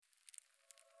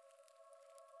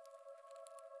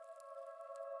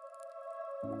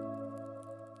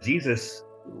Jesus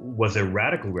was a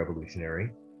radical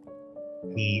revolutionary.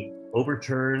 He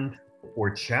overturned or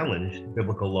challenged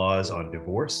biblical laws on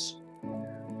divorce,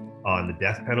 on the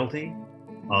death penalty,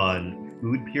 on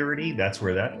food purity, that's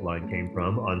where that line came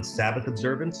from, on Sabbath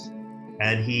observance,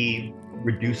 and he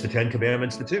reduced the Ten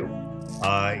Commandments to two.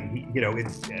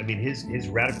 His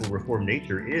radical reform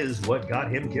nature is what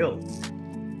got him killed.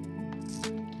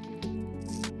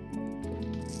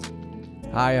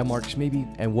 Hi, I'm Mark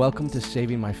Schmeeby, and welcome to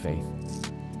Saving My Faith.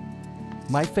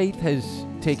 My faith has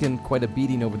taken quite a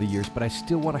beating over the years, but I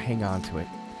still want to hang on to it.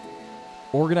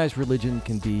 Organized religion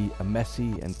can be a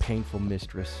messy and painful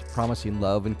mistress, promising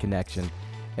love and connection,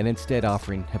 and instead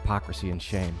offering hypocrisy and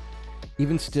shame.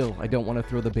 Even still, I don't want to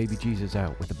throw the baby Jesus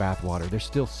out with the bathwater. There's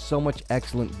still so much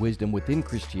excellent wisdom within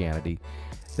Christianity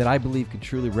that I believe could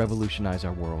truly revolutionize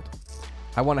our world.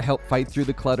 I want to help fight through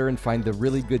the clutter and find the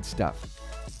really good stuff.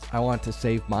 I want to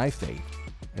save my faith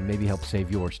and maybe help save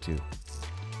yours too.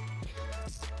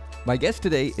 My guest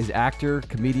today is actor,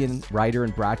 comedian, writer,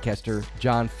 and broadcaster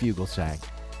John Fugelsang.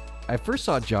 I first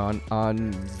saw John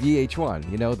on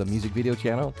VH1, the music video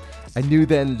channel. I knew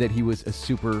then that he was a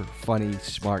super funny,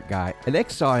 smart guy. I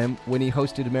next saw him when he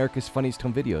hosted America's Funniest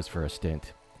Home Videos for a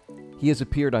stint. He has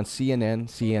appeared on CNN,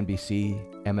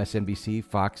 CNBC, MSNBC,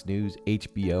 Fox News,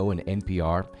 HBO, and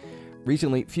NPR.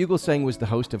 Recently, Fugelsang was the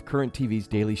host of Current TV's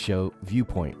daily show,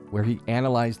 Viewpoint, where he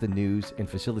analyzed the news and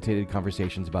facilitated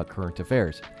conversations about current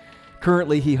affairs.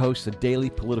 Currently, he hosts a daily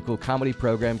political comedy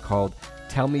program called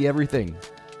Tell Me Everything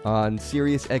on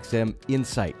SiriusXM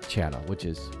Insight channel, which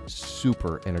is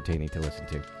super entertaining to listen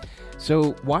to.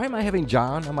 So why am I having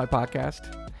John on my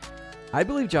podcast? I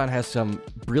believe John has some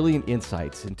brilliant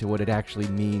insights into what it actually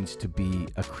means to be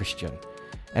a Christian.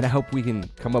 And I hope we can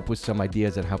come up with some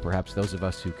ideas on how perhaps those of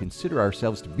us who consider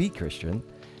ourselves to be Christian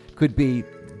could be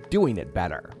doing it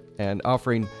better and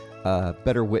offering a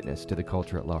better witness to the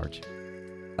culture at large.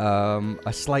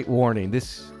 A slight warning,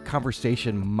 this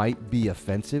conversation might be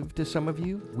offensive to some of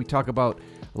you. We talk about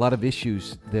a lot of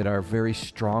issues that are very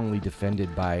strongly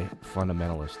defended by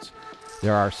fundamentalists.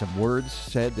 There are some words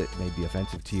said that may be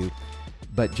offensive to you,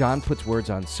 but John puts words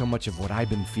on so much of what I've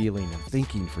been feeling and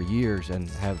thinking for years and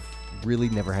have really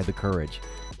never had the courage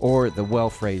or the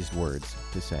well-phrased words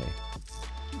to say.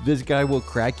 This guy will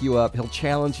crack you up, he'll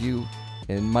challenge you,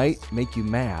 and might make you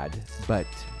mad, but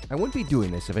I wouldn't be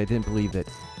doing this if I didn't believe that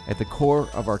at the core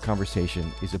of our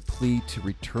conversation is a plea to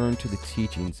return to the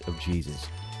teachings of Jesus.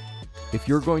 If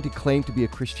you're going to claim to be a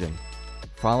Christian,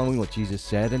 following what Jesus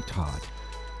said and taught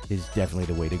is definitely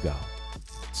the way to go.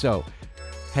 So,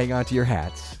 hang on to your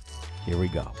hats. Here we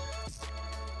go.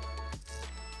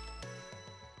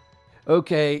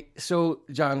 Okay, so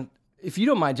John, if you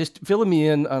don't mind, just filling me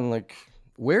in on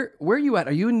where are you at?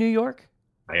 Are you in New York?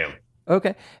 I am.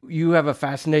 Okay. You have a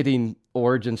fascinating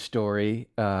origin story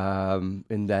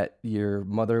in that your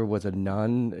mother was a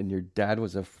nun and your dad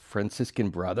was a Franciscan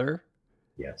brother.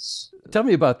 Yes. Tell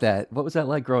me about that. What was that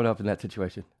like growing up in that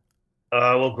situation?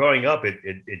 Well, growing up, it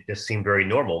just seemed very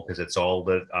normal because it's all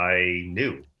that I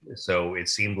knew. So it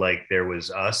seemed like there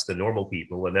was us, the normal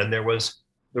people, and then there was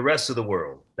the rest of the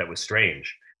world that was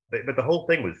strange. But the whole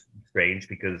thing was strange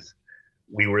because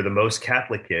we were the most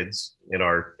Catholic kids in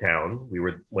our town. We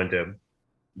went to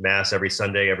mass every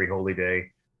Sunday, every holy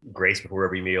day, grace before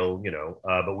every meal,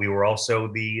 but we were also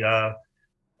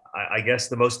I guess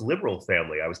the most liberal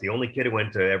family. I was the only kid who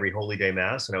went to every holy day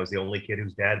mass, and I was the only kid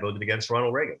whose dad voted against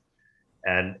Ronald Reagan.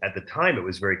 And at the time, it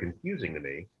was very confusing to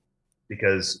me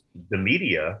because the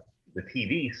media, the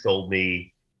TV, sold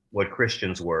me what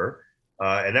Christians were.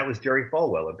 And that was Jerry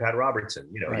Falwell and Pat Robertson.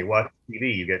 Right. You watch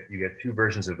TV, you get two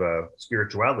versions of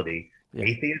spirituality: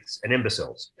 atheists and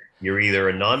imbeciles. You're either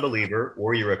a non-believer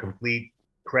or you're a complete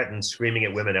cretin screaming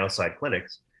at women outside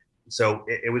clinics. So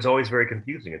it was always very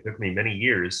confusing. It took me many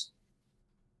years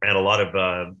and a lot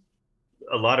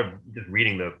of just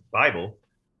reading the Bible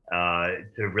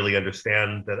to really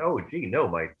understand that. Oh, gee, no,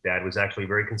 my dad was actually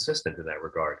very consistent in that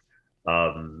regard.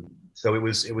 So it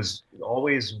was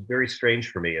always very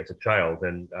strange for me as a child,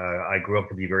 and I grew up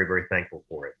to be very, very thankful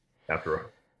for it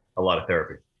after a lot of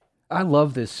therapy. I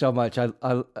love this so much. I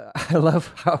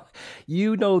love how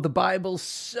the Bible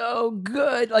so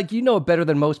good. It better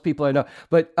than most people I know.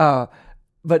 But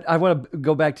I want to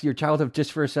go back to your childhood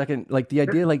just for a second. The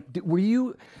idea, were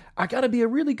you? I got to be a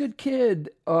really good kid,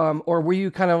 or were you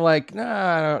kind of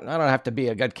nah, I don't have to be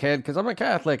a good kid because I'm a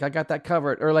Catholic. I got that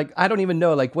covered. Or I don't even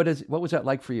know. What was that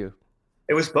like for you?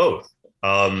 It was both.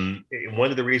 One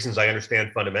of the reasons I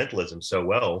understand fundamentalism so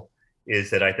well is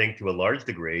that I think to a large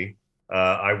degree,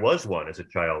 I was one as a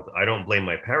child. I don't blame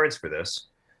my parents for this.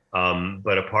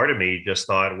 But a part of me just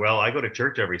thought, well, I go to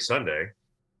church every Sunday.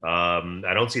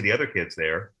 I don't see the other kids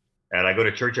there. And I go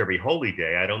to church every holy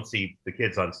day. I don't see the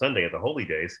kids on Sunday at the holy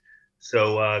days.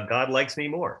 So God likes me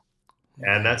more.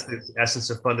 And Yeah. that's the essence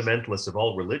of fundamentalists of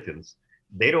all religions.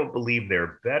 They don't believe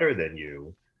they're better than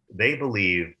you. They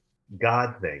believe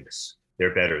God thinks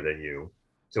they're better than you.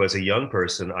 So as a young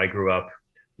person, I grew up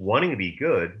wanting to be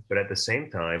good, but at the same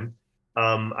time,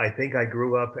 I think I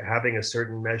grew up having a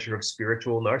certain measure of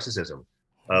spiritual narcissism,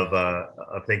 Yes.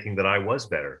 of thinking that I was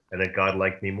better and that God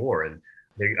liked me more. And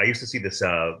I used to see this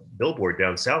billboard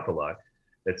down south a lot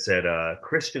that said,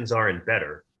 "Christians aren't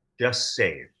better, just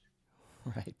saved."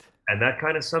 Right. And that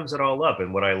kind of sums it all up.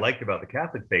 And what I liked about the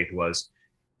Catholic faith was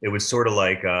it was sort of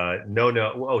like, no,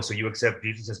 no, oh, so you accept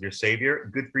Jesus as your savior?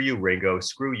 Good for you, Ringo.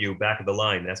 Screw you, back of the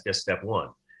line. That's just step one.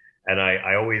 And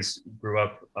I always grew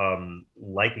up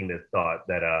liking the thought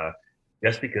that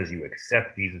just because you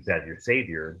accept Jesus as your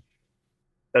savior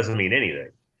doesn't mean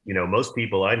anything. You know, most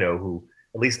people I know who,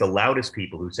 at least the loudest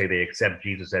people who say they accept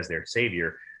Jesus as their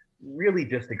savior, really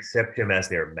just accept him as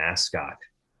their mascot,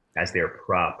 as their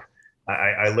prop.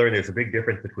 I learned there's a big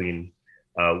difference between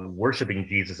worshiping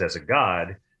Jesus as a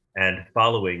god and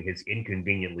following his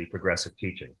inconveniently progressive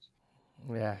teachings.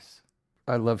 Yes.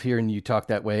 I love hearing you talk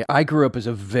that way. I grew up as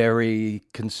a very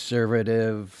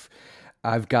conservative,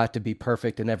 I've got to be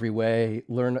perfect in every way,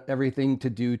 learn everything to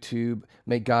do to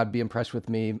make God be impressed with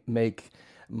me, make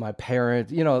my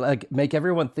parents, like make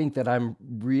everyone think that I'm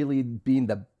really being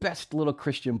the best little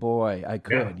Christian boy I Yeah,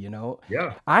 could.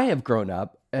 yeah, I have grown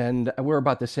up and we're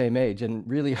about the same age. And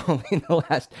really only in the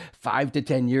last 5 to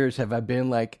 10 years have I been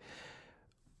like,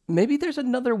 maybe there's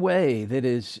another way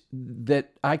that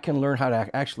I can learn how to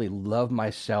actually love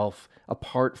myself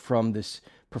apart from this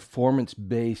performance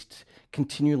based,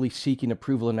 continually seeking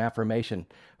approval and affirmation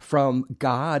from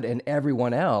God and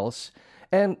everyone else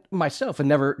and myself, and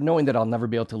never knowing that I'll never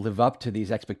be able to live up to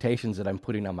these expectations that I'm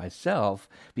putting on myself,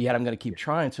 but yet I'm going to keep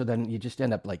trying. So then you just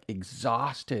end up like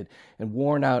exhausted and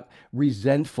worn out,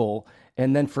 resentful.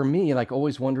 And then for me, like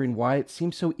always wondering why it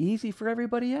seems so easy for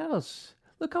everybody else.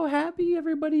 Look how happy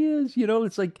everybody is.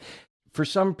 It's like for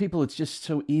some people, it's just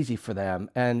so easy for them.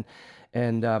 And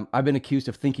I've been accused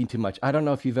of thinking too much. I don't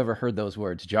know if you've ever heard those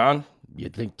words, John. You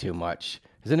think too much.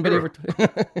 Has anybody sure,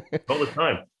 ever? all the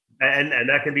time. And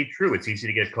that can be true. It's easy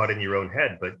to get caught in your own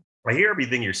head. But I hear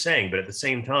everything you're saying, but at the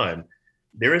same time,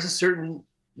 there is a certain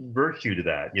virtue to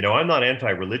that. You know, I'm not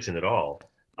anti-religion at all.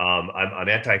 I'm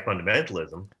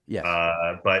anti-fundamentalism. Yes.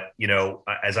 But you know,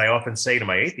 as I often say to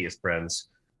my atheist friends,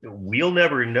 we'll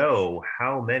never know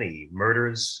how many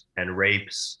murders and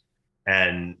rapes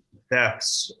and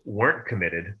thefts weren't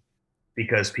committed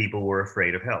because people were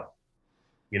afraid of hell.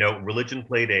 You know, religion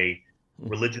played a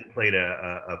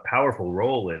powerful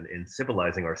role in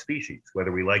civilizing our species,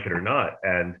 whether we like it or not,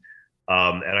 and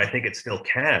I think it still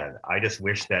can. I just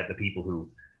wish that the people who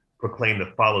proclaim to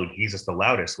follow Jesus the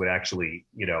loudest would actually,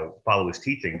 follow his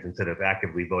teachings instead of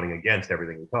actively voting against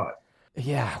everything he taught.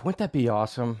 Yeah, wouldn't that be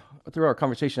awesome? Through our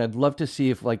conversation, I'd love to see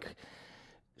if like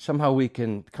somehow we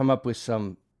can come up with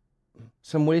some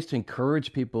ways to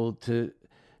encourage people to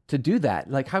do that.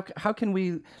 Like how can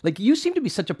we, like, you seem to be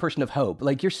such a person of hope.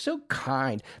 Like you're so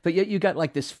kind, but yet you got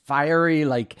like this fiery,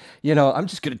 like, I'm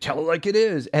just going to tell it like it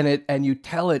is. And you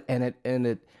tell it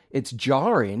it's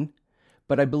jarring,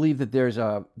 but I believe that there's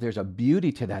a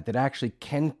beauty to that actually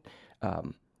can,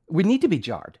 we need to be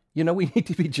jarred. We need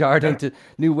to be jarred Yeah. into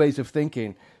new ways of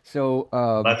thinking. So,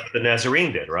 That's what the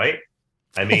Nazarene did, right?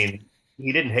 I mean,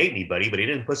 he didn't hate anybody, but he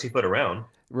didn't pussyfoot around.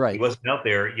 He right. wasn't out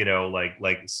there,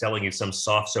 like selling you some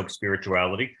soft soap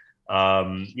spirituality.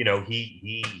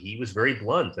 He was very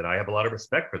blunt, and I have a lot of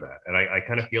respect for that. And I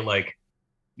kind of feel like,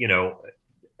 you know,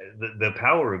 the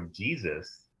power of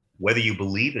Jesus, whether you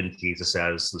believe in Jesus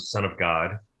as the Son of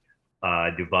God,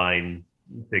 divine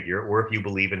figure, or if you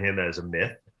believe in him as a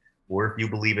myth, or if you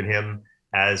believe in him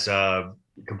as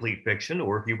complete fiction,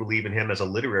 or if you believe in him as a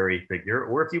literary figure,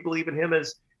 or if you believe in him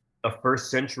as a first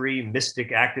century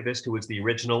mystic activist who was the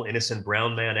original innocent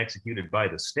brown man executed by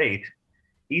the state.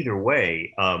 Either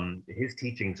way, his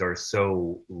teachings are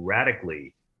so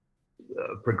radically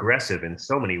progressive in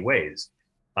so many ways,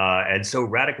 and so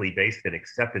radically based in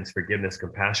acceptance, forgiveness,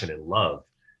 compassion, and love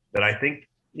that I think,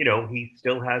 he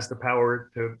still has the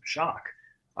power to shock.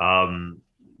 Um,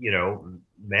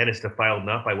 Man is defiled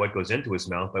not by what goes into his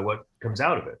mouth, by what comes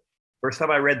out of it. First time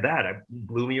I read that, it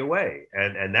blew me away,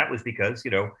 and that was because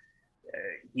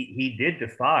he did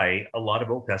defy a lot of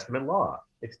Old Testament law.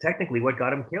 It's technically what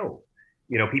got him killed.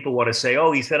 People want to say,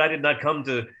 "Oh, he said I did not come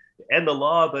to end the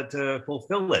law, but to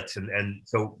fulfill it," and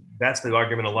so that's the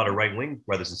argument a lot of right wing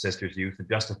brothers and sisters use to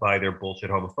justify their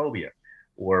bullshit homophobia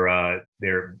or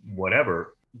their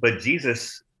whatever. But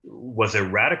Jesus was a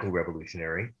radical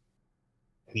revolutionary.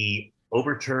 He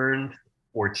overturned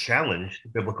or challenged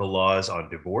biblical laws on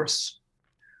divorce,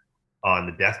 on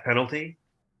the death penalty,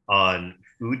 on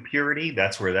food purity.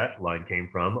 That's where that line came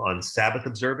from. On Sabbath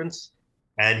observance,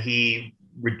 and he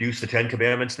reduced the Ten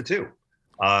Commandments to two.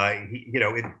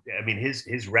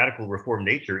 His radical reform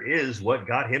nature is what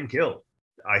got him killed.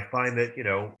 I find that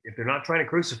if they're not trying to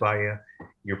crucify you,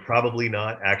 you're probably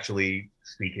not actually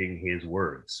speaking his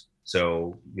words.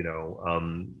 So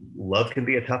love can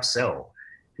be a tough sell.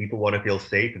 People want to feel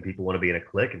safe, and people want to be in a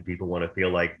clique, and people want to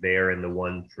feel like they're in the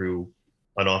one true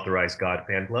unauthorized God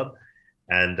fan club.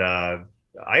 And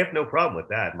I have no problem with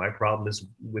that. My problem is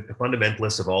with the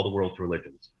fundamentalists of all the world's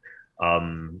religions.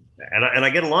 And I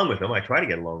get along with them. I try to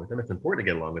get along with them. It's important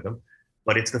to get along with them.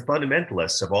 But it's the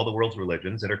fundamentalists of all the world's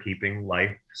religions that are keeping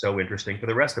life so interesting for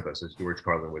the rest of us, as George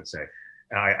Carlin would say.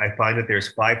 I find that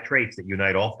there's 5 traits that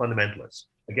unite all fundamentalists.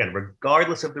 Again,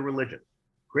 regardless of the religion,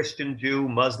 Christian, Jew,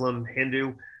 Muslim,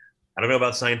 Hindu. I don't know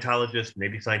about Scientologists.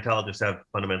 Maybe Scientologists have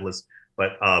fundamentalists.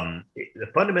 But the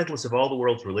fundamentalists of all the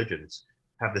world's religions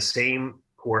have the same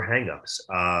core hangups.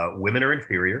 Women are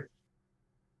inferior.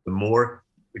 The more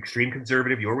extreme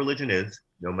conservative your religion is,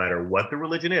 no matter what the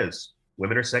religion is,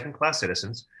 women are second-class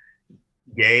citizens.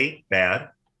 Gay, bad.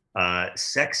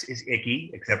 Sex is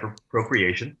icky, except for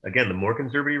procreation. Again, the more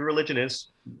conservative your religion is,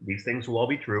 these things will all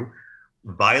be true.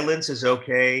 Violence is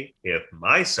okay if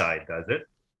my side does it.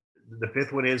 The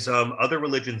 5th one is other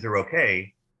religions are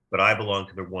okay, but I belong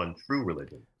to the one true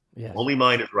religion. Yes. Only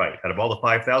mine is right. Out of all the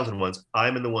 5,000 ones,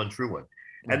 I'm in the one true one.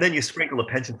 Yes. And then you sprinkle a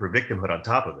penchant for victimhood on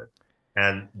top of it.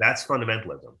 And that's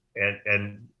fundamentalism.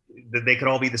 And they could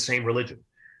all be the same religion.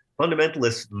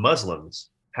 Fundamentalist Muslims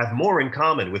have more in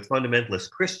common with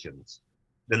fundamentalist Christians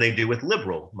than they do with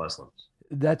liberal Muslims.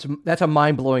 That's a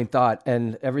mind-blowing thought,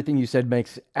 and everything you said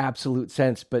makes absolute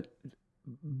sense, but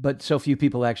so few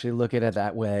people actually look at it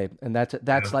that way. And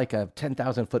that's like a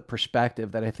 10,000-foot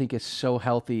perspective that I think is so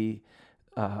healthy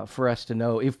for us to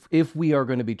know if we are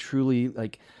going to be truly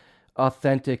like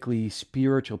authentically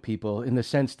spiritual people, in the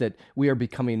sense that we are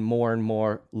becoming more and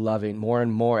more loving, more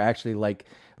and more actually like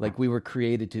we were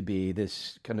created to be,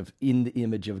 this kind of in the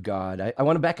image of God. I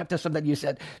want to back up to something you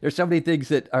said. There's so many things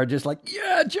that are just like,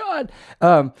 yeah, John.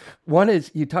 One is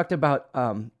you talked about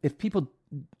if people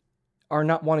are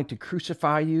not wanting to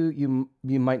crucify you,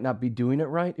 you might not be doing it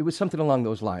right. It was something along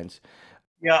those lines.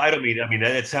 Yeah, I mean,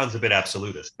 it sounds a bit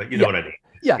absolutist, but you know what I mean.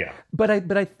 Yeah. But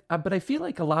I feel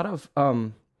like a lot of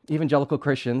evangelical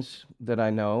Christians that I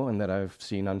know and that I've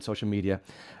seen on social media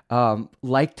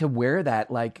like to wear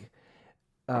that, like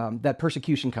that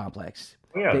persecution complex.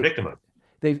 Yeah, victimhood.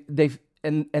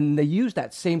 And they use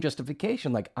that same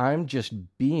justification, like I'm just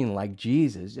being like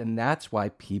Jesus, and that's why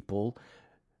people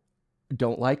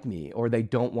don't like me, or they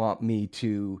don't want me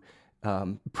to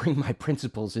bring my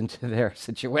principles into their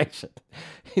situation.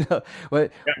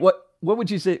 What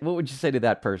would you say? What would you say to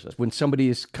that person when somebody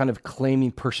is kind of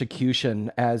claiming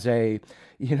persecution as an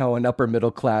upper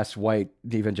middle class white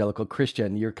evangelical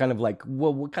Christian? You're kind of like,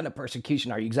 well, what kind of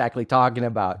persecution are you exactly talking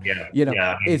about? Yeah,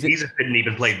 I mean, Jesus didn't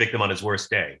even play victim on his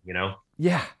worst day.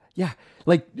 Yeah.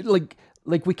 Like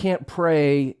we can't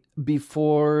pray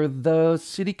before the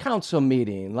city council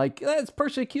meeting. Like that's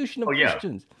persecution of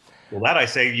Christians. Well, that I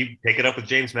say you take it up with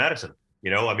James Madison.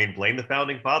 Blame the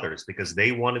founding fathers, because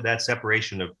they wanted that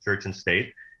separation of church and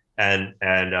state. And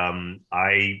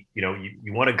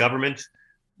you want a government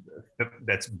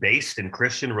that's based in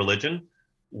Christian religion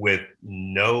with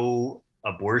no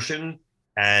abortion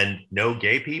and no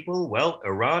gay people. Well,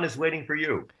 Iran is waiting for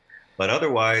you. But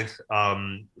otherwise,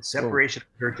 separation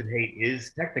of church and hate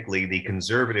is technically the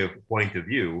conservative point of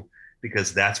view,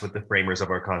 because that's what the framers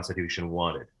of our Constitution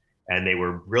wanted. And they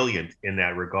were brilliant in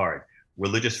that regard.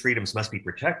 Religious freedoms must be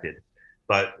protected.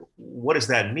 But what does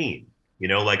that mean?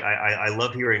 I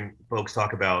love hearing folks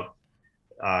talk about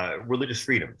religious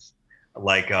freedoms.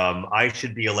 Like I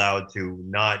should be allowed to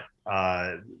not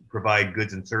provide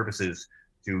goods and services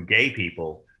to gay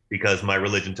people because my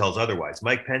religion tells otherwise.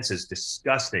 Mike Pence's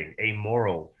disgusting,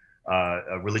 amoral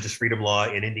religious freedom law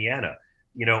in Indiana.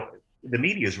 The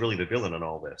media is really the villain on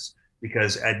all this,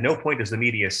 because at no point does the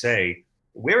media say,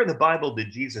 where in the Bible did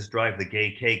Jesus drive the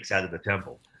gay cakes out of the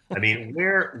temple? I mean,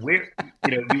 where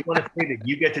you want to say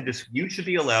that you should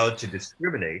be allowed to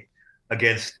discriminate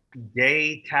against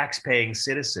gay tax-paying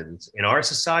citizens in our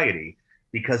society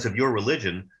because of your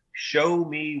religion. Show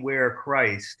me where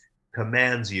Christ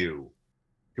commands you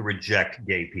to reject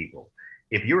gay people.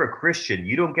 If you're a Christian,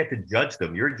 you don't get to judge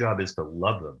them. Your job is to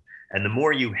love them. And the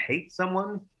more you hate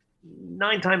someone,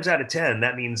 9 times out of 10,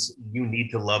 that means you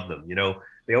need to love them.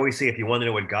 They always say if you want to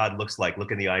know what God looks like,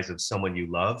 look in the eyes of someone you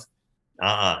love.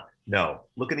 No,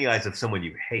 look in the eyes of someone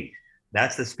you hate.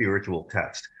 That's the spiritual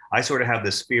test. I sort of have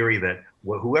this theory that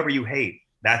whoever you hate,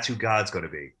 that's who God's going to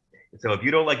be. So if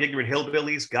you don't like ignorant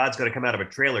hillbillies, God's going to come out of a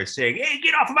trailer saying, "Hey,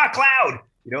 get off of my cloud."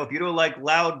 If you don't like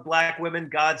loud black women,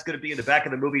 God's going to be in the back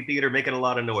of the movie theater making a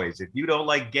lot of noise. If you don't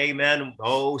like gay men,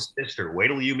 oh, sister, wait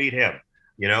till you meet him.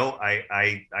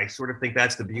 I sort of think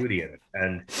that's the beauty of it.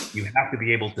 And you have to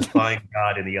be able to find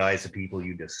God in the eyes of people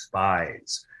you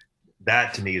despise.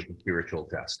 That, to me, is the spiritual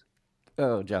test.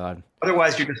 Oh, John.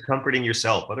 Otherwise, you're just comforting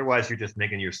yourself. Otherwise, you're just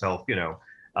making yourself,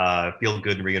 feel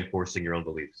good and reinforcing your own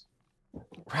beliefs.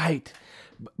 Right.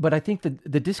 But I think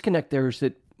the disconnect there is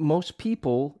that most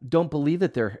people don't believe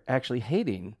that they're actually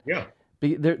hating. Yeah.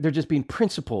 They're just being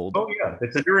principled. Oh, yeah.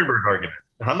 It's a Nuremberg argument.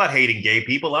 I'm not hating gay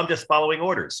people. I'm just following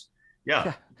orders.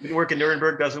 Yeah. Didn't work in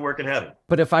Nuremberg, doesn't work in heaven.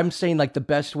 But if I'm saying like the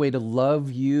best way to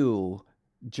love you,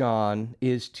 John,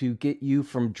 is to get you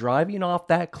from driving off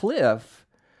that cliff,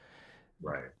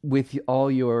 right, with all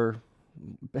your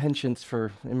penchants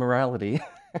for immorality.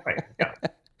 Right. Yeah.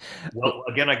 Well,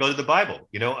 again, I go to the Bible.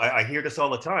 I hear this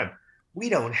all the time. We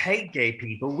don't hate gay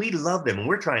people. We love them. And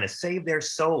we're trying to save their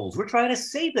souls. We're trying to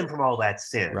save them from all that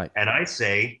sin. Right. And I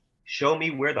say, show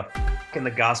me where the in the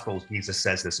Gospels Jesus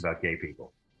says this about gay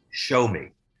people. Show me.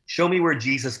 Show me where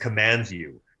Jesus commands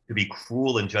you to be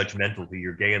cruel and judgmental to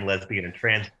your gay and lesbian and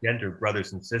transgender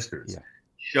brothers and sisters. Yeah.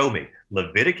 Show me.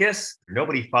 Leviticus,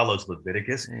 nobody follows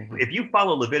Leviticus. Mm-hmm. If you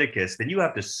follow Leviticus, then you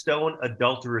have to stone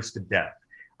adulterers to death.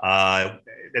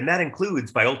 And that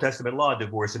includes, by Old Testament law,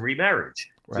 divorce and remarriage.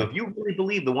 Right. So if you really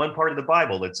believe the one part of the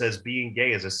Bible that says being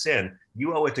gay is a sin,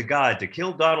 you owe it to God to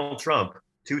kill Donald Trump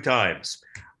 2 times,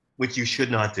 which you should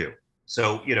not do.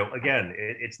 So, again,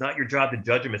 it's not your job to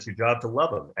judge him. It's your job to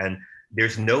love him. And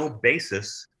there's no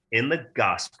basis in the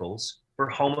Gospels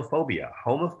for homophobia.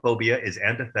 Homophobia is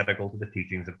antithetical to the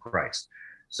teachings of Christ.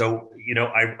 So,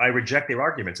 I reject their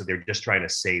arguments that they're just trying to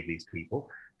save these people.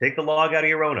 Take the log out of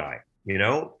your own eye.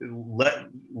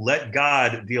 Let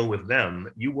God deal with them.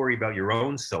 You worry about your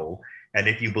own soul. And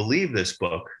if you believe this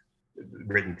book,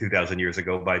 written 2,000 years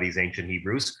ago by these ancient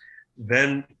Hebrews,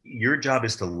 then your job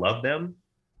is to love them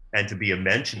and to be a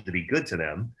mensch and to be good to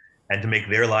them and to make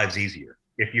their lives easier.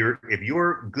 If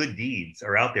your good deeds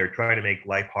are out there trying to make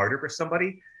life harder for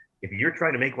somebody, if you're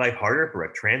trying to make life harder for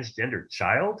a transgender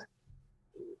child,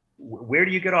 where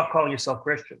do you get off calling yourself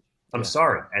Christian? I'm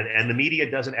sorry. And the media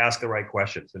doesn't ask the right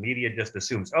questions. The media just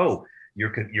assumes, oh,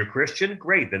 you're Christian?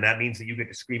 Great. Then that means that you get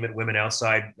to scream at women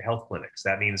outside health clinics.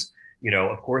 That means,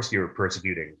 of course you're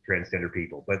persecuting transgender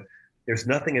people, but there's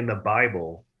nothing in the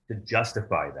Bible to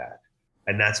justify that.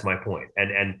 And that's my point.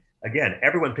 And again,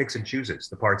 everyone picks and chooses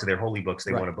the parts of their holy books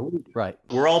they want to believe. Right.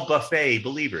 We're all buffet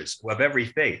believers of every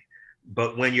faith.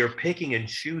 But when you're picking and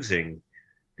choosing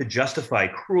to justify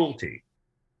cruelty,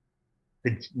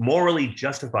 to morally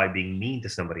justify being mean to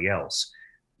somebody else,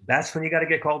 that's when you got to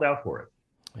get called out for it.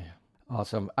 Yeah.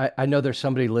 Awesome. I know there's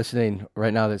somebody listening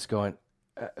right now that's going,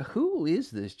 who is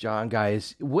this John guy?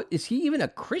 Is he even a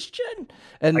Christian?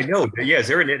 And I know. Yeah.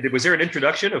 Was there an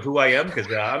introduction of who I am? Because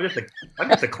I'm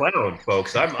just a clown,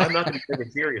 folks. I'm not going to take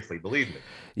it seriously. Believe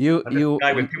me. I'm a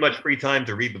guy with too much free time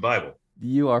to read the Bible.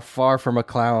 You are far from a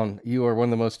clown. You are one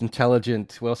of the most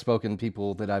intelligent, well-spoken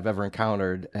people that I've ever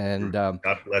encountered. And God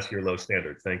bless your low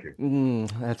standards. Thank you.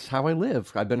 That's how I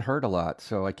live. I've been hurt a lot,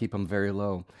 so I keep them very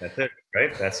low. That's it,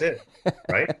 right? That's it,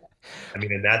 right? I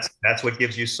mean, and that's what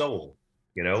gives you soul.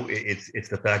 It's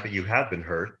the fact that you have been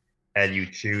hurt and you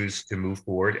choose to move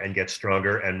forward and get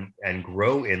stronger and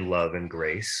grow in love and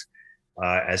grace.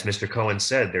 As Mr. Cohen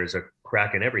said, there's a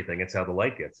crack in everything. It's how the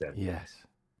light gets in. Yes.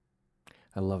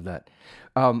 I love that.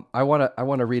 I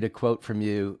want to read a quote from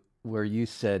you where you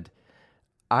said,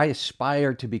 "I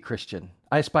aspire to be Christian.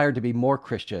 I aspire to be more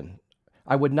Christian.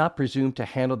 I would not presume to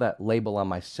handle that label on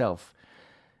myself.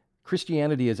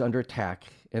 Christianity is under attack,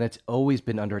 and it's always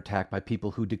been under attack by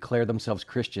people who declare themselves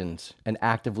Christians and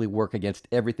actively work against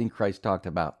everything Christ talked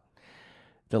about.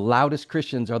 The loudest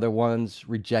Christians are the ones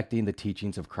rejecting the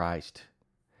teachings of Christ."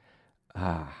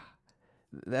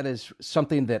 That is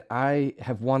something that I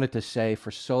have wanted to say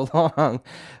for so long,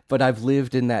 but I've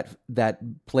lived in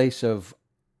that place of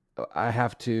I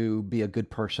have to be a good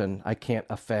person. I can't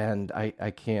offend.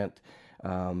 I can't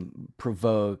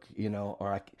provoke,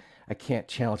 or I can't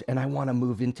challenge. And I want to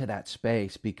move into that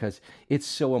space because it's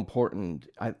so important.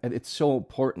 It's so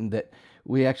important that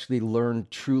we actually learn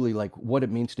truly like what it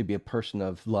means to be a person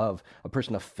of love, a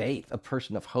person of faith, a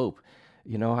person of hope.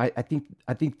 I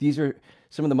think these are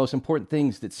some of the most important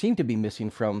things that seem to be missing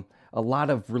from a lot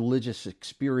of religious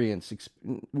experience,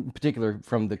 in particular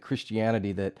from the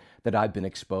Christianity that I've been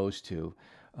exposed to.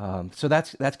 So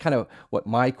that's kind of what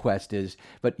my quest is.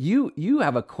 But you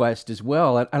have a quest as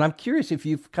well, and I'm curious if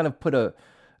you've kind of put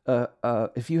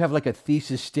if you have like a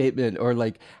thesis statement, or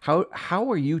like how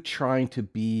are you trying to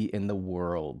be in the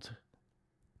world?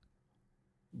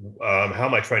 How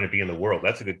am I trying to be in the world?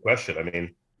 That's a good question. I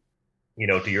mean,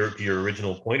 to your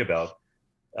original point about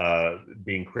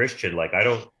being Christian, like I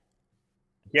don't.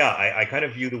 Yeah, I kind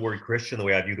of view the word Christian the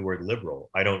way I view the word liberal.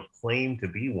 I don't claim to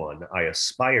be one. I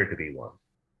aspire to be one.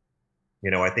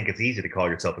 I think it's easy to call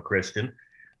yourself a Christian.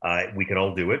 We can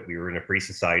all do it. We are in a free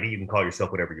society. You can call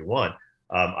yourself whatever you want.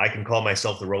 I can call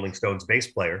myself the Rolling Stones bass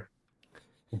player.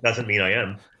 It doesn't mean I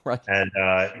am. Right. And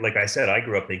like I said, I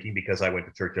grew up thinking because I went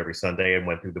to church every Sunday and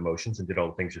went through the motions and did all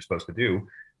the things you're supposed to do,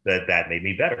 that made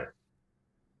me better.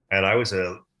 And I was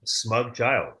a smug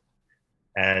child.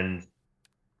 And,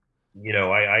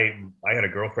 I had a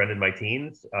girlfriend in my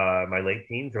teens, my late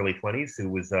teens, early 20s, who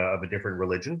was of a different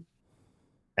religion.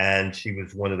 And she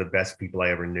was one of the best people I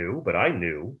ever knew. But I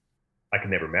knew I could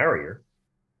never marry her.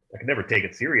 I could never take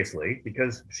it seriously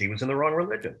because she was in the wrong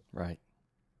religion. Right.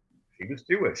 She was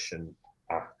Jewish, and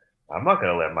I'm not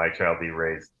going to let my child be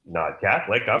raised not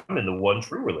Catholic. I'm in the one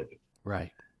true religion.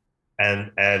 Right.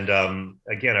 And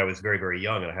again, I was very, very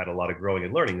young, and I had a lot of growing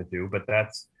and learning to do. But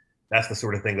that's the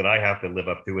sort of thing that I have to live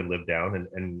up to and live down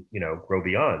and grow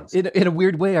beyond. In a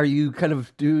weird way, are you kind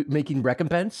of making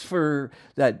recompense for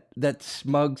that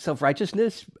smug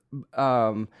self-righteousness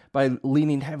by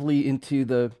leaning heavily into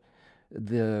the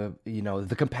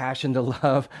compassion, the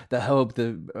love, the hope,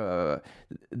 the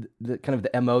kind of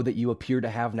the MO that you appear to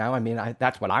have now? I mean,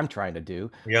 that's what I'm trying to do.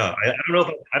 Yeah, I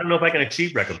don't know if I can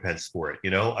achieve recompense for it.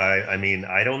 I mean,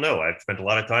 I don't know. I've spent a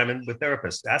lot of time with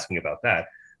therapists asking about that.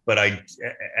 But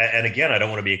and again, I don't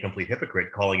want to be a complete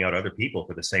hypocrite calling out other people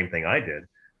for the same thing I did.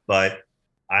 But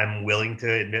I'm willing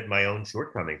to admit my own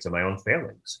shortcomings and my own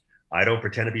failings. I don't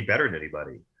pretend to be better than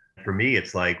anybody. For me,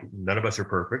 it's like none of us are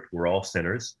perfect. We're all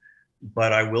sinners.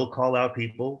 But I will call out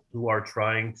people who are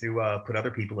trying to put other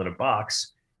people in a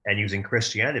box and using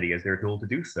Christianity as their tool to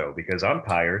do so, because I'm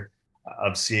tired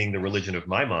of seeing the religion of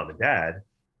my mom and dad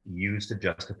used to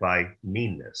justify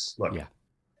meanness. Look, yeah.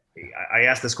 I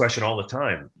ask this question all the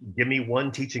time. Give me one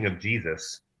teaching of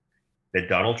Jesus that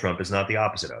Donald Trump is not the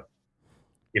opposite of.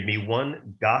 Give me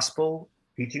one gospel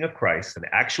teaching of Christ, an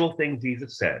actual thing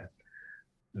Jesus said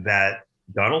that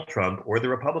Donald Trump or the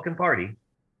Republican Party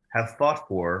have fought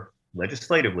for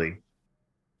legislatively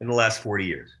in the last 40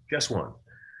 years. Just one.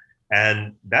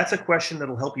 And that's a question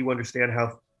that'll help you understand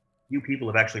how few people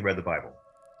have actually read the Bible.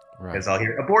 Right. Because I'll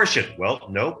hear abortion. Well,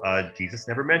 no, Jesus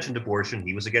never mentioned abortion.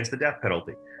 He was against the death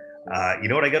penalty. You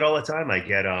know what I get all the time? I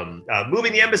get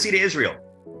moving the embassy to Israel.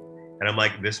 And I'm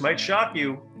like, this might shock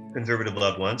you, conservative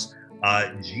loved ones.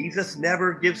 Jesus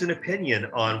never gives an opinion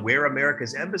on where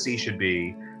America's embassy should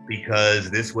be,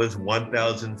 because this was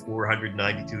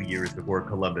 1,492 years before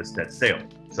Columbus set sail.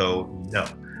 So no,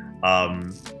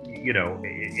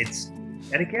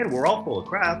 and again, we're all full of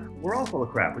crap. We're all full of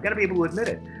crap. We got to be able to admit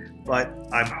it. But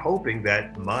I'm hoping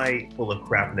that my full of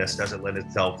crapness doesn't lend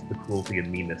itself to cruelty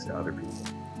and meanness to other people.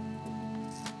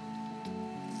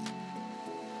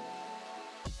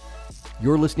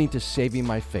 You're listening to Saving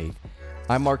My Faith.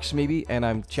 I'm Mark Smeby, and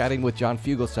I'm chatting with John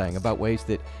Fugelsang about ways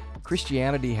that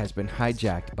Christianity has been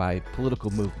hijacked by political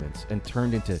movements and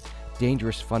turned into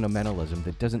dangerous fundamentalism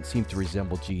that doesn't seem to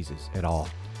resemble Jesus at all.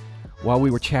 While we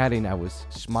were chatting, I was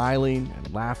smiling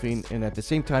and laughing, and at the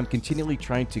same time continually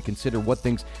trying to consider what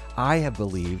things I have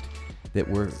believed that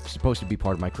were supposed to be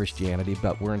part of my Christianity,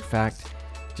 but were in fact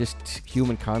just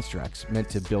human constructs meant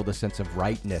to build a sense of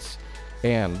rightness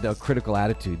and a critical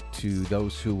attitude to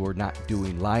those who were not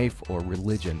doing life or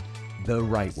religion the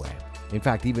right way. In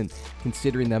fact, even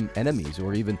considering them enemies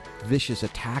or even vicious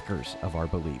attackers of our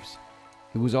beliefs.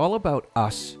 It was all about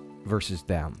us versus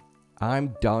them.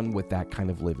 I'm done with that kind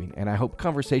of living, and I hope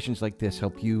conversations like this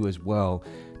help you as well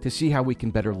to see how we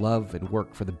can better love and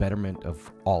work for the betterment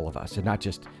of all of us, and not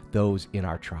just those in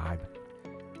our tribe.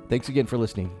 Thanks again for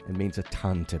listening. It means a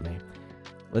ton to me.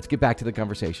 Let's get back to the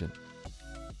conversation.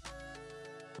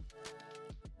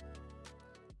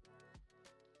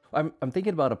 I'm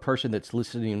thinking about a person that's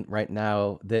listening right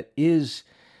now that is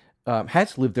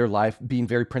has lived their life being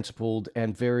very principled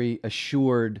and very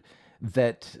assured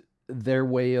that their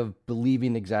way of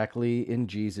believing exactly in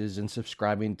Jesus and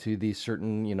subscribing to these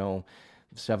certain,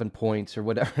 7 points or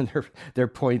whatever their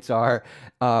points are,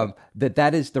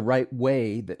 that is the right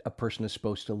way that a person is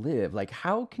supposed to live. Like,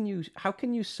 how can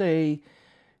you say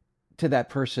to that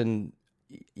person,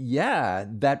 yeah,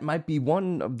 that might be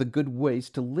one of the good ways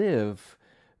to live.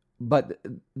 But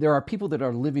there are people that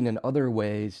are living in other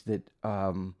ways that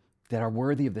are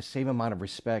worthy of the same amount of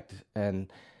respect and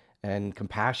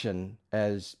compassion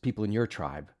as people in your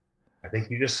tribe. I think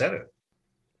you just said it.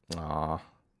 Aw,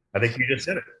 I think you just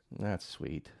said it. that's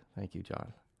sweet. Thank you,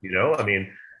 John. I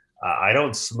mean, I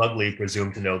don't smugly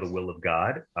presume to know the will of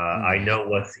God. I No. know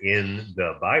what's in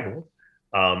the Bible,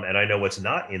 and I know what's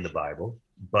not in the Bible.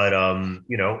 But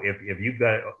if you've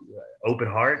got open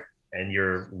heart and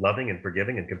you're loving and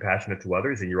forgiving and compassionate to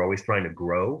others, and you're always trying to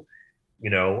grow,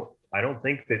 I don't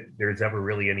think that there's ever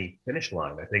really any finish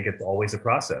line. I think it's always a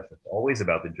process. It's always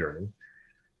about the journey.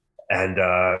 And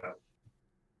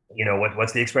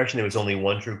what's the expression? There was only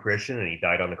one true Christian, and he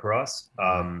died on the cross.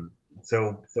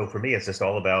 So for me, it's just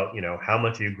all about how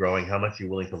much are you growing, how much are you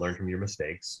willing to learn from your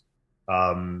mistakes,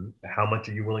 how much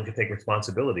are you willing to take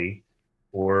responsibility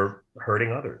for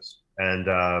hurting others,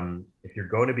 and if you're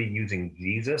going to be using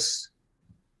Jesus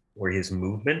or his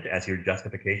movement as your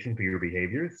justification for your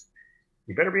behaviors,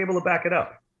 you better be able to back it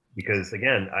up. Because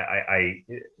again, I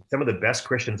some of the best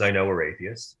Christians I know are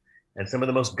atheists, and some of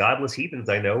the most godless heathens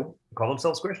I know call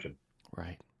themselves Christian.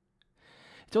 Right.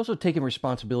 It's also taking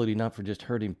responsibility not for just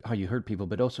hurting how you hurt people,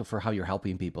 but also for how you're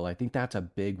helping people. I think that's a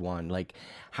big one. Like,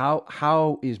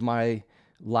 how is my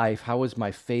life? How is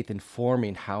my faith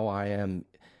informing how I am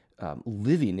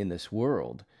living in this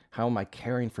world? How am I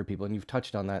caring for people? And you've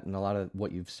touched on that in a lot of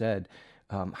what you've said.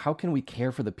 How can we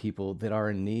care for the people that are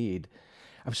in need?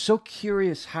 I'm so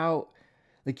curious how,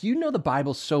 like, you know the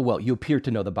Bible so well. You appear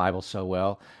to know the Bible so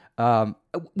well.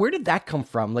 Where did that come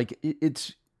from? Like,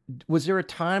 was there a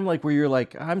time like where you're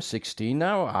like, I'm 16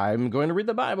 now, I'm going to read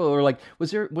the Bible, or like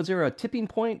was there a tipping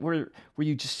point where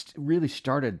you just really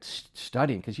started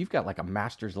studying, because you've got like a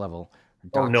master's level Oh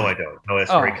doctorate? no, I don't. No,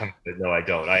 that's very kind. No, I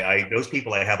don't. I those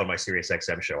people I have on my Sirius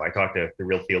XM show. I talk to the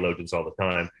real theologians all the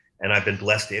time, and I've been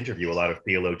blessed to interview a lot of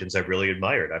theologians I've really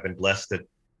admired. I've been blessed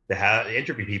to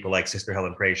interview people like Sister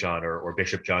Helen Prejean or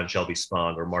Bishop John Shelby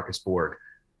Spong or Marcus Borg.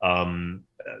 Um,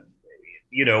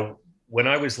 when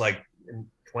I was like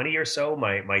 20 or so,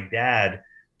 my dad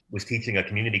was teaching a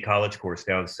community college course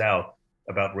down south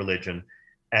about religion.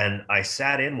 And I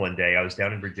sat in one day. I was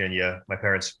down in Virginia. My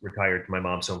parents retired to my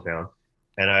mom's hometown.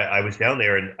 And I was down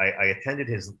there, and I attended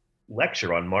his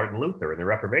lecture on Martin Luther and the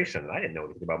Reformation. And I didn't know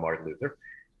anything about Martin Luther.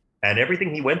 And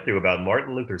everything he went through about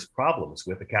Martin Luther's problems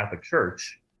with the Catholic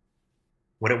Church,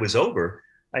 when it was over,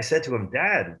 I said to him,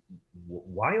 Dad,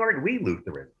 why aren't we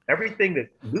Lutheran? Everything that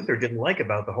Luther didn't like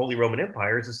about the Holy Roman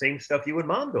Empire is the same stuff you and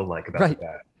Mom don't like about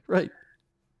that. Right.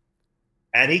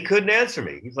 And he couldn't answer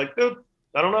me. He's like, dude,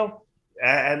 I don't know.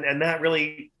 And that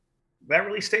really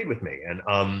stayed with me.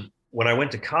 And when I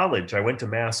went to college, I went to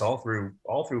Mass all through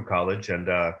college, and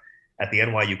at the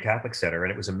NYU Catholic Center.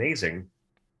 And it was amazing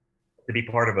to be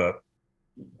part of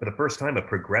for the first time, a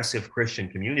progressive Christian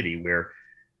community where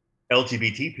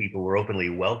LGBT people were openly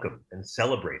welcomed and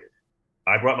celebrated.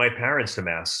 I brought my parents to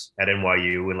Mass at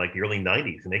NYU in like the early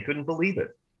 90s, and they couldn't believe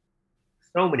it.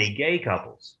 So many gay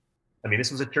couples. I mean,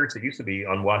 this was a church that used to be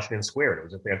on Washington Square. It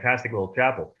was a fantastic little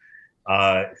chapel.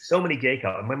 So many gay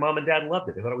couples. My mom and dad loved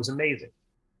it. They thought it was amazing.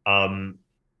 And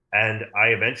I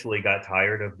eventually got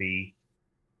tired of the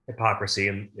hypocrisy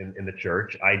in the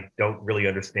church. I don't really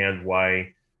understand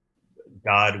why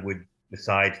God would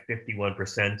decide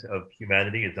 51% of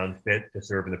humanity is unfit to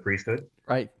serve in the priesthood.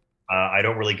 Right. I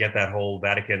don't really get that whole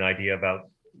Vatican idea about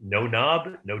no knob,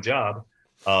 no job.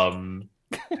 And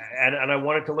I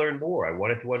wanted to learn more. I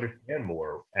wanted to understand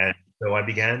more. And so I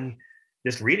began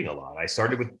just reading a lot. I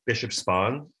started with Bishop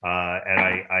Spong, and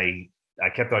I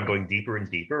kept on going deeper and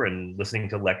deeper and listening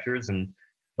to lectures and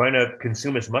trying to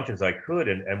consume as much as I could.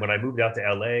 And when I moved out to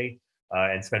LA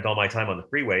and spent all my time on the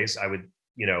freeways, I would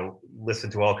listen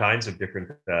to all kinds of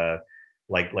different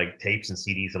like tapes and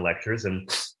CDs and lectures. And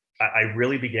I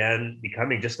really began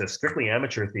becoming just a strictly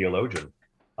amateur theologian.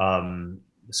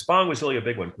 Spong was really a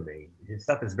big one for me. His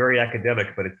stuff is very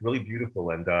academic, but it's really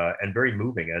beautiful and very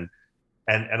moving.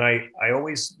 And I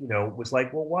always was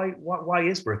like, well, why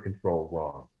is birth control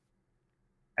wrong?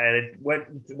 And it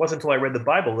wasn't until I read the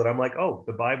Bible that I'm like, oh,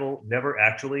 the Bible never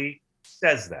actually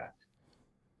says that.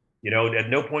 At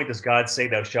no point does God say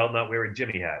thou shalt not wear a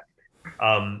Jimmy hat.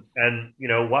 And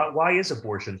why is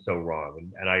abortion so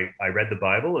wrong? And I read the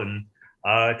Bible, and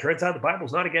it turns out the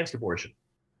Bible's not against abortion.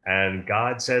 And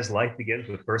God says life begins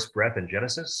with first breath in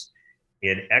Genesis.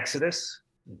 In Exodus,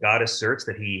 God asserts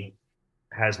that he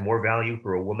has more value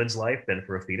for a woman's life than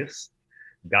for a fetus.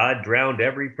 God drowned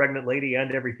every pregnant lady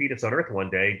and every fetus on earth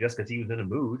one day just because he was in a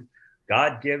mood.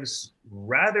 God gives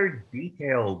rather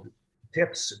detailed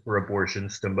tips for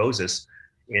abortions to Moses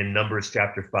in Numbers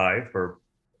chapter 5 for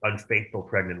unfaithful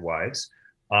pregnant wives.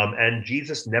 And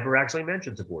Jesus never actually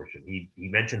mentions abortion. He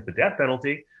mentions the death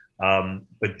penalty,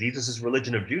 but Jesus's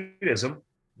religion of Judaism,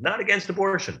 not against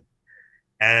abortion.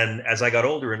 And as I got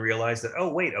older and realized that,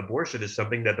 oh, wait, abortion is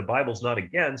something that the Bible's not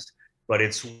against, but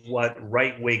it's what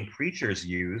right-wing preachers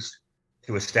used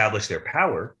to establish their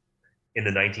power in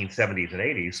the 1970s and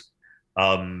 80s.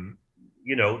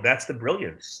 That's the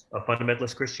brilliance of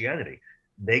fundamentalist Christianity.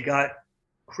 They got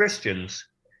Christians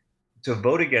to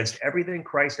vote against everything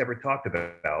Christ ever talked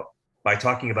about by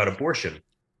talking about abortion,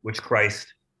 which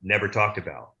Christ never talked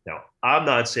about. Now, I'm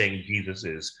not saying Jesus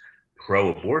is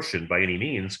pro-abortion by any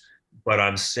means, but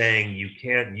I'm saying you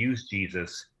can't use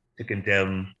Jesus to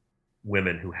condemn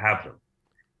women who have them.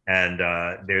 And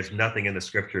there's nothing in the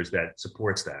scriptures that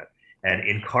supports that. And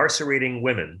incarcerating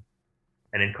women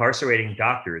and incarcerating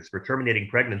doctors for terminating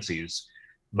pregnancies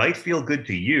might feel good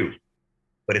to you,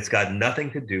 but it's got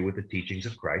nothing to do with the teachings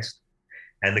of Christ.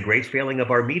 And the great failing of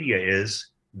our media is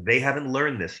they haven't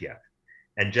learned this yet.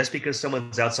 And just because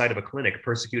someone's outside of a clinic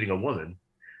persecuting a woman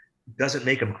doesn't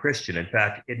make them Christian. In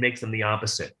fact, it makes them the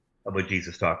opposite of what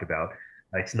Jesus talked about.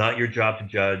 It's not your job to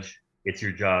judge, it's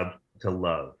your job to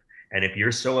love. And if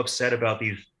you're so upset about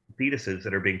these fetuses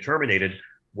that are being terminated,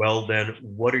 well, then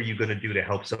what are you going to do to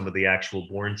help some of the actual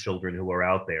born children who are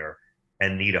out there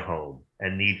and need a home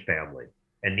and need family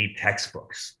and need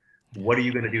textbooks? What are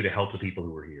you going to do to help the people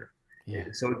who are here? Yeah.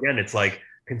 So again, it's like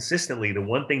consistently, the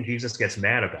one thing Jesus gets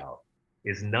mad about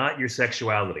is not your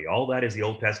sexuality. All that is the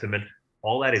Old Testament.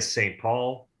 All that is St.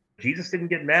 Paul. Jesus didn't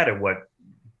get mad at what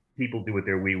people do with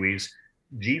their wee-wees.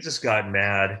 Jesus got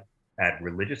mad at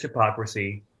religious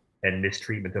hypocrisy and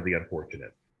mistreatment of the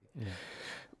unfortunate. Yeah.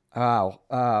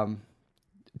 Wow.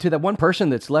 To that one person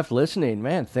that's left listening,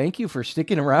 man, thank you for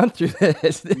sticking around through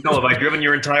this. No, have I driven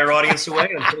your entire audience away?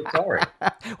 I'm so sorry.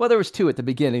 Well, there was two at the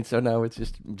beginning, so no, it's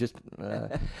just.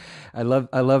 I love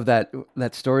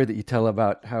that story that you tell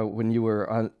about how when you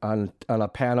were on a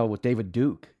panel with David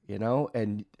Duke,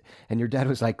 and your dad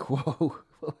was like, "Whoa,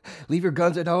 leave your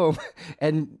guns at home,"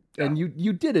 and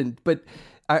you didn't. But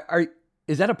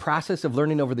is that a process of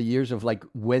learning over the years of like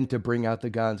when to bring out the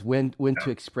guns, when to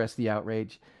express the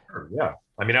outrage? Sure, yeah.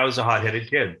 I mean, I was a hot-headed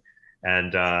kid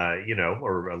and,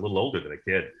 or a little older than a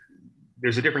kid.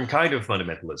 There's a different kind of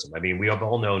fundamentalism. I mean, we have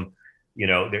all known,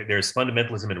 there's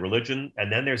fundamentalism in religion,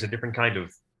 and then there's a different kind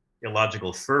of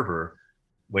illogical fervor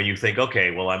when you think,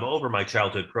 okay, well, I'm over my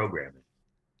childhood programming.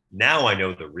 Now I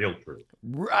know the real truth.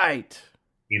 Right.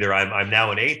 Either I'm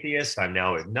now an atheist, I'm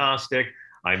now agnostic,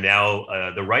 I'm now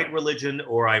the right religion,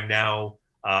 or I'm now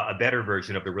a better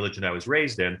version of the religion I was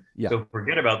raised in. Yeah. So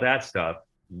forget about that stuff.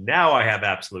 Now I have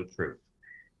absolute truth.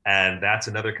 And that's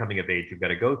another coming of age you've got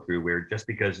to go through, where just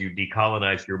because you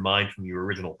decolonize your mind from your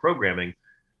original programming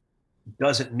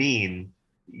doesn't mean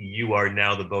you are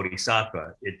now the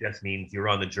bodhisattva. It just means you're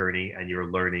on the journey and you're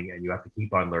learning, and you have to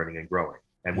keep on learning and growing.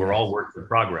 And we're all works in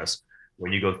progress.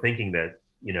 When you go thinking that,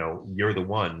 you're the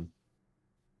one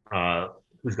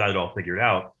who's got it all figured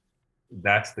out,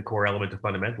 that's the core element of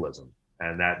fundamentalism.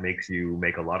 And that makes you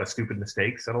make a lot of stupid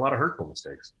mistakes and a lot of hurtful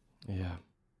mistakes. Yeah.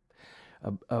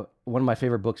 One of my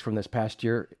favorite books from this past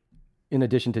year, in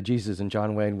addition to Jesus and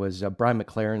John Wayne, was Brian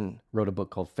McLaren wrote a book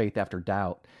called Faith After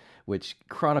Doubt, which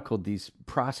chronicled these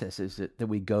processes that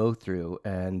we go through.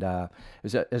 And it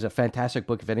was a fantastic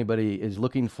book. If anybody is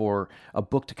looking for a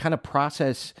book to kind of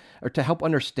process or to help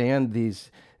understand these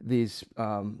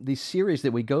series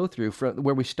that we go through,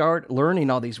 where we start learning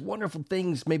all these wonderful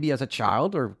things, maybe as a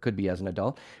child or could be as an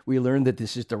adult, we learn that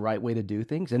this is the right way to do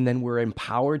things. And then we're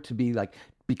empowered to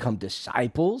become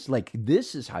disciples. Like,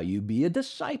 this is how you be a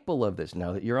disciple of this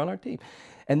now that you're on our team.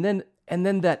 And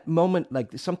then that moment,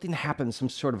 like something happens, some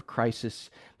sort of crisis,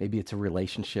 maybe it's a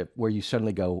relationship where you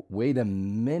suddenly go, wait a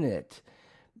minute,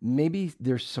 maybe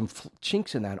there's some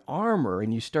chinks in that armor,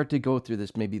 and you start to go through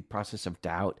this maybe process of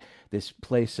doubt, this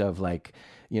place of like,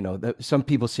 some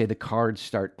people say the cards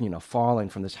start, falling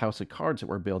from this house of cards that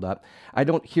were built up. I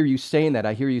don't hear you saying that.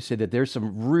 I hear you say that there's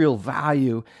some real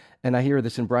value, and I hear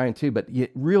this in Brian too, but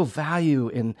real value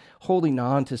in holding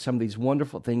on to some of these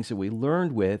wonderful things that we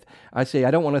learned with. I say, I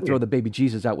don't want to throw the baby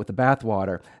Jesus out with the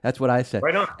bathwater. That's what I said.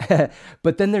 Right on.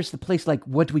 But then there's the place like,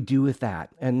 what do we do with that?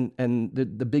 And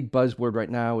the big buzzword right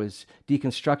now is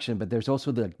deconstruction, but there's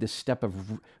also this step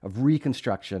of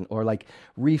reconstruction, or like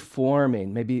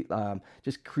reforming, maybe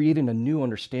just creating a new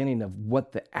understanding of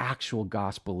what the actual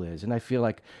gospel is. And I feel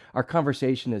like our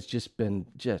conversation has just been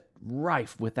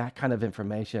rife with that kind of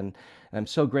information. And I'm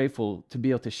so grateful to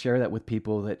be able to share that with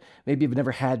people that maybe have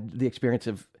never had the experience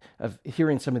of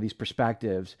hearing some of these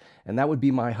perspectives. And that would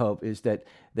be my hope, is that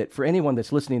for anyone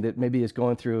that's listening that maybe is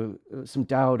going through some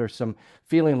doubt or some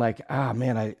feeling like,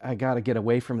 man, I got to get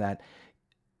away from that,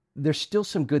 there's still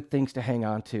some good things to hang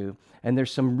on to, and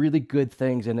there's some really good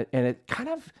things, and it kind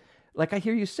of, like I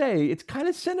hear you say, it's kind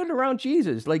of centered around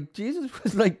Jesus. Like Jesus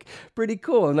was like pretty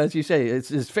cool, and as you say, it's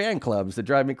his fan clubs that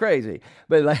drive me crazy.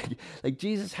 But like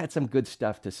Jesus had some good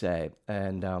stuff to say,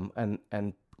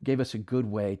 and gave us a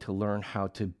good way to learn how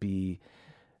to be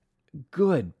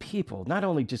good people, not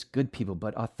only just good people,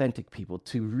 but authentic people,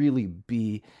 to really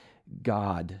be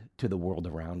God to the world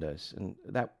around us. And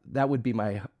that would be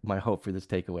my hope for this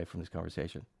takeaway from this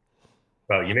conversation.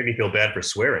 Well, you made me feel bad for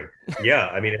swearing. Yeah,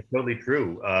 I mean, it's totally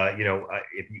true.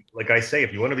 If you, like I say,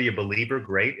 if you want to be a believer,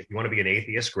 great. If you want to be an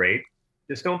atheist, great.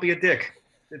 Just don't be a dick.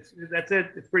 That's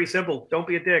it. It's pretty simple. Don't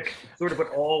be a dick. It's sort of what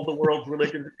all the world's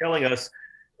religions are telling us.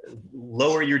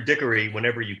 Lower your dickery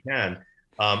whenever you can.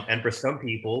 And for some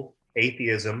people,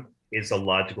 atheism is a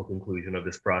logical conclusion of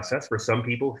this process. For some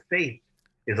people, faith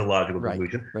is a logical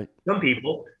conclusion. Right. Some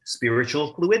people,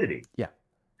 spiritual fluidity. Yeah.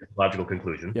 Logical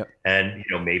conclusion. Yep. And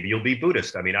maybe you'll be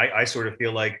Buddhist. I mean, I sort of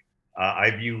feel like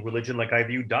I view religion like I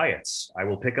view diets. I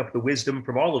will pick up the wisdom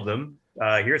from all of them.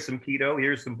 Here's some keto,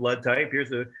 here's some blood type,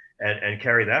 and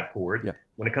carry that forward. Yep.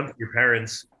 When it comes to your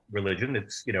parents' religion,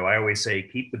 it's, I always say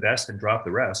keep the best and drop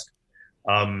the rest.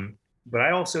 But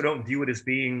I also don't view it as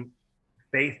being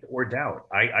faith or doubt.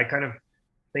 I kind of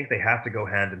think they have to go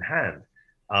hand in hand.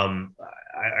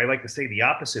 I like to say the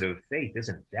opposite of faith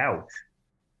isn't doubt.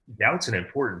 Doubt's an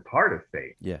important part of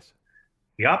faith. Yes.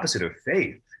 The opposite of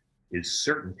faith is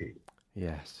certainty.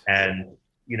 Yes. And,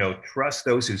 trust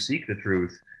those who seek the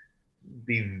truth.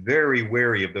 Be very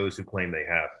wary of those who claim they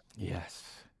have. Yes.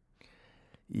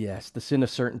 Yes. The Sin of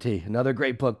Certainty. Another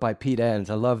great book by Pete Enns.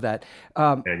 I love that.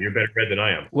 And you're better read than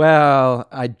I am. Well,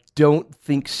 I don't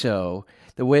think so.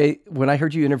 When I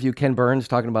heard you interview Ken Burns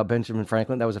talking about Benjamin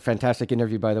Franklin, that was a fantastic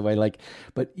interview, by the way.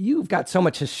 But you've got so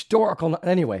much historical.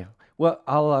 Anyway, well,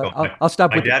 I'll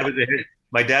stop with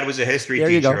my dad was a history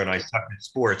teacher, and I sucked at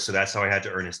sports, so that's how I had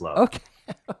to earn his love. Okay.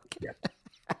 Yeah.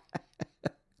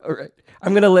 All right.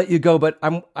 I'm going to let you go, but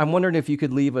I'm wondering if you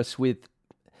could leave us with,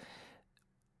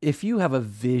 if you have a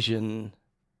vision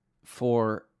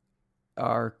for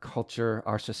our culture,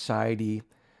 our society.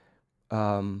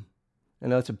 I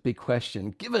know it's a big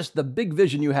question. Give us the big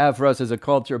vision you have for us as a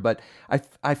culture, but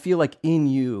I feel like in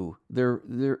you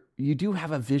you do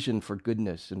have a vision for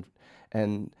goodness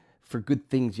and for good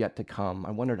things yet to come.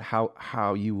 I wondered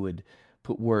how you would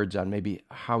put words on maybe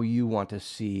how you want to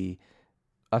see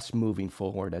us moving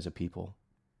forward as a people.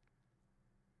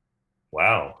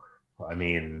 Wow. I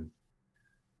mean,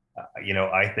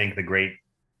 I think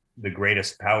the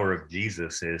greatest power of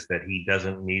Jesus is that he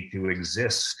doesn't need to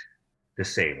exist to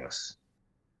save us.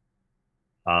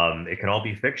 It can all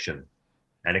be fiction,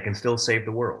 and it can still save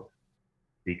the world,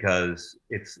 because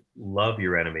it's love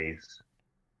your enemies.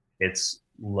 It's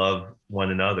love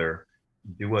one another,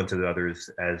 do unto others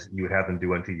as you would have them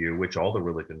do unto you, which all the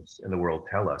religions in the world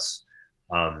tell us.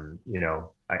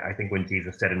 I think when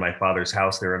Jesus said, "In my Father's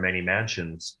house there are many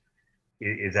mansions,"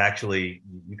 is actually,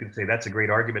 you could say that's a great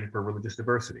argument for religious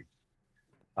diversity.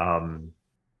 And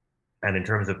in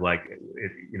terms of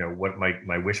what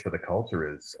my wish for the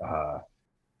culture is,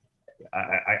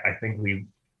 I think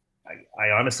I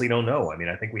honestly don't know. I mean,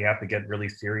 I think we have to get really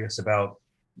serious about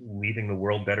leaving the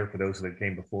world better for those that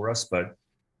came before us, but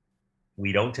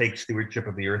we don't take stewardship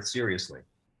of the earth seriously.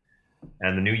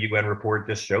 And the new UN report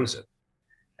just shows it.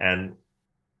 And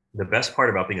the best part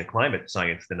about being a climate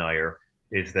science denier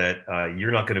is that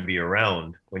you're not going to be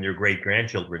around when your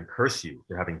great-grandchildren curse you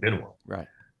for having been one. Right.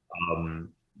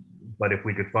 But if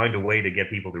we could find a way to get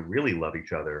people to really love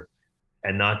each other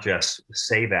and not just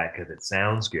say that because it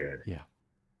sounds good,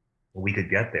 we could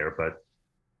get there. But,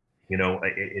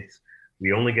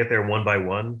 we only get there one by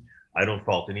one. I don't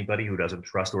fault anybody who doesn't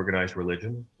trust organized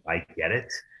religion. I get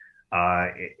it.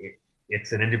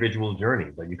 It's an individual journey,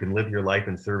 but you can live your life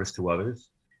in service to others.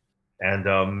 And,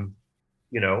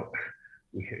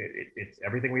 it's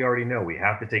everything we already know. We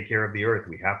have to take care of the earth.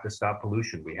 We have to stop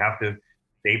pollution. We have to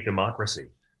save democracy.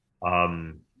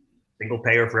 Single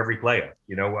payer for every player.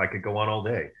 I could go on all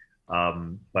day.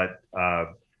 But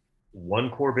one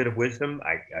core bit of wisdom,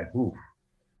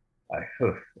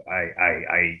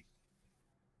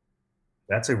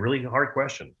 that's a really hard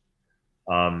question.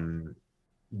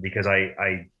 Because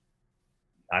I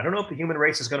don't know if the human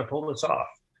race is going to pull this off.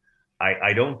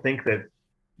 I don't think that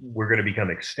we're going to become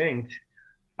extinct.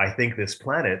 I think this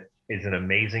planet is an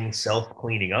amazing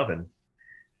self-cleaning oven.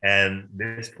 And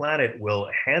this planet will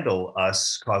handle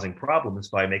us causing problems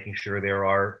by making sure there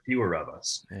are fewer of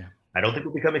us. Yeah. I don't think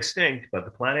we'll become extinct, but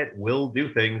the planet will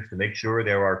do things to make sure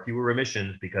there are fewer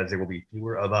emissions because there will be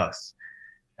fewer of us.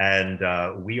 And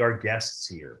we are guests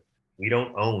here. We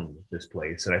don't own this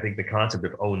place. And I think the concept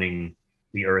of owning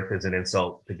the earth is an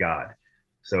insult to God.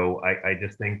 So I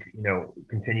just think,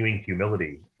 continuing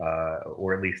humility,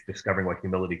 or at least discovering what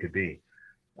humility could be,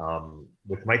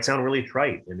 which might sound really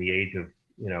trite in the age of,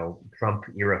 Trump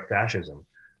era fascism,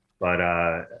 but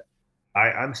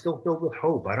I'm still filled with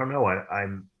hope. I don't know.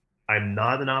 I'm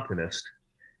not an optimist.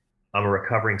 I'm a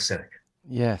recovering cynic.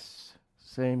 Yes,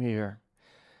 same here.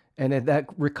 And that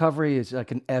recovery is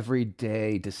like an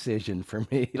everyday decision for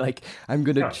me. Like I'm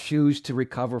going to choose to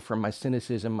recover from my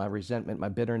cynicism, my resentment, my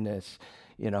bitterness,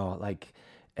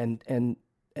 and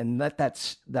let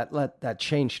that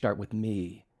change start with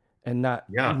me, and not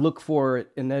look for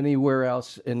it in anywhere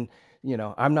else. And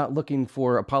I'm not looking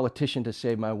for a politician to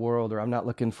save my world, or I'm not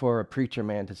looking for a preacher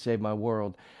man to save my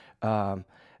world. I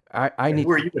need.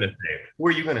 Who are you going to save? Who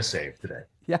are you going to save today?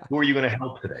 Yeah. Who are you going to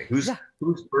help today? Whose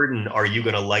burden are you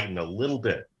going to lighten a little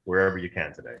bit wherever you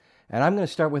can today? And I'm going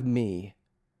to start with me,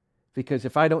 because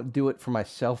if I don't do it for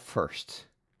myself first,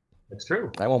 that's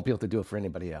true, I won't be able to do it for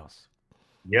anybody else.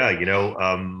 Yeah,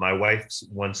 my wife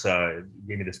once gave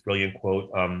me this brilliant quote: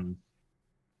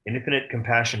 "Infinite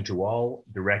compassion to all,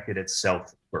 directed at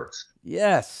self first."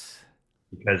 Yes.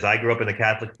 Because I grew up in the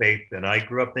Catholic faith, and I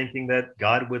grew up thinking that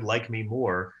God would like me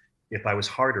more if I was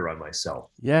harder on myself.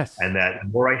 Yes. And that the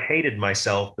more I hated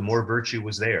myself, the more virtue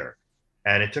was there.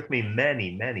 And it took me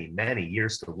many, many, many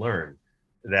years to learn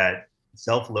that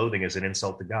self-loathing is an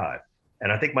insult to God. And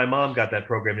I think my mom got that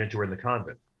programmed into her in the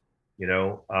convent.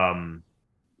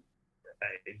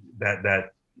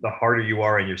 That the harder you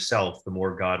are on yourself, the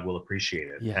more God will appreciate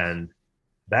it. Yes. And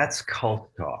that's cult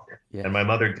talk. Yes. And my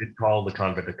mother did call the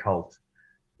convent a cult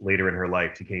later in her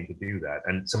life. She came to do that.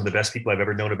 And some of the best people I've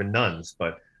ever known have been nuns.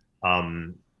 But,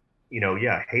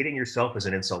 hating yourself is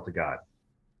an insult to God.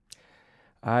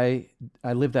 I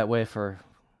lived that way for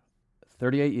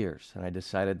 38 years, and I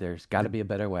decided there's got to be a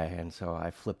better way. And so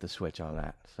I flipped the switch on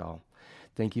that. So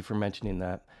thank you for mentioning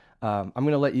that. I'm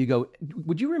going to let you go.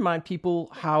 Would you remind people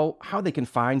how they can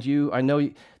find you? I know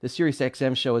the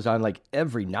SiriusXM show is on like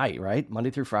every night, right?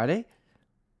 Monday through Friday?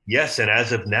 Yes, and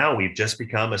as of now, we've just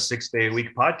become a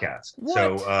 6-day-a-week podcast. What?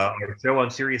 So our show on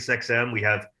SiriusXM, we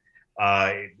have,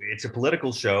 it's a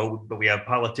political show, but we have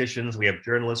politicians, we have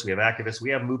journalists, we have activists,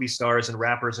 we have movie stars and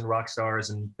rappers and rock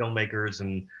stars and filmmakers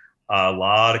and a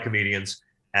lot of comedians.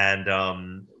 And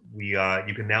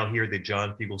you can now hear the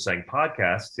John Fugelsang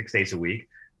podcast 6 days a week,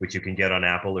 which you can get on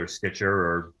Apple or Stitcher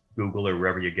or Google or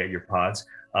wherever you get your pods.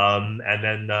 And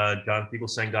then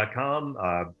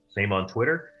johnfugelsang.com, same on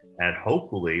Twitter. And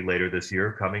hopefully later this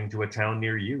year, coming to a town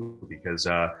near you, because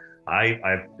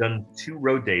I've done 2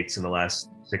 road dates in the last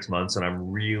 6 months, and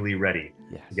I'm really ready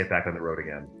to get back on the road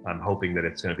again. I'm hoping that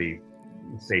it's going to be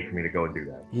safe for me to go and do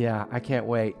that. Yeah, I can't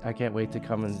wait. I can't wait to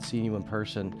come and see you in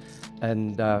person.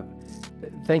 And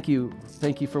thank you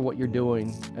for what you're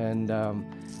doing. And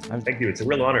thank you. It's a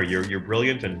real honor. You're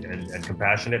brilliant and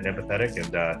compassionate and empathetic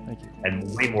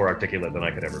and way more articulate than I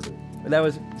could ever be. That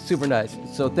was super nice.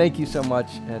 So thank you so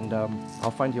much. And I'll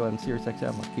find you on SiriusXM.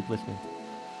 I'll keep listening.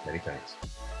 Many thanks.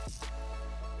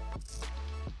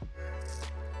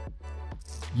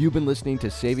 You've been listening to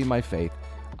Saving My Faith.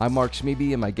 I'm Mark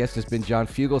Schmebe, and my guest has been John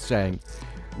Fugelsang.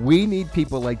 We need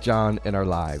people like John in our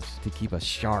lives to keep us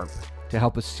sharp, to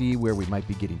help us see where we might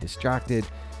be getting distracted,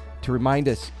 to remind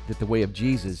us that the way of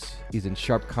Jesus is in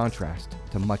sharp contrast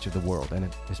to much of the world, and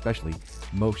especially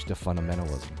most of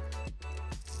fundamentalism.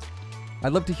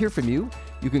 I'd love to hear from you.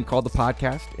 You can call the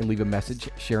podcast and leave a message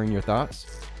sharing your thoughts.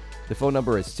 The phone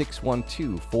number is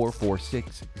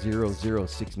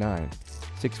 612-446-0069,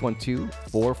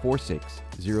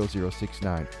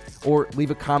 612-446-0069, or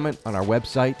leave a comment on our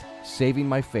website,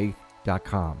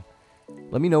 savingmyfaith.com.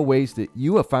 Let me know ways that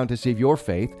you have found to save your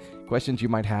faith, questions you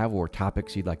might have, or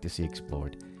topics you'd like to see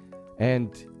explored.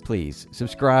 And please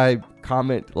subscribe,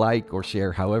 comment, like, or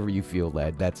share however you feel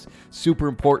led. That's super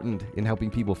important in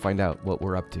helping people find out what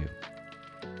we're up to.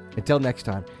 Until next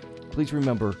time, please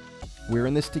remember, we're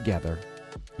in this together,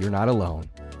 you're not alone,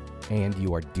 and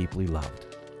you are deeply loved.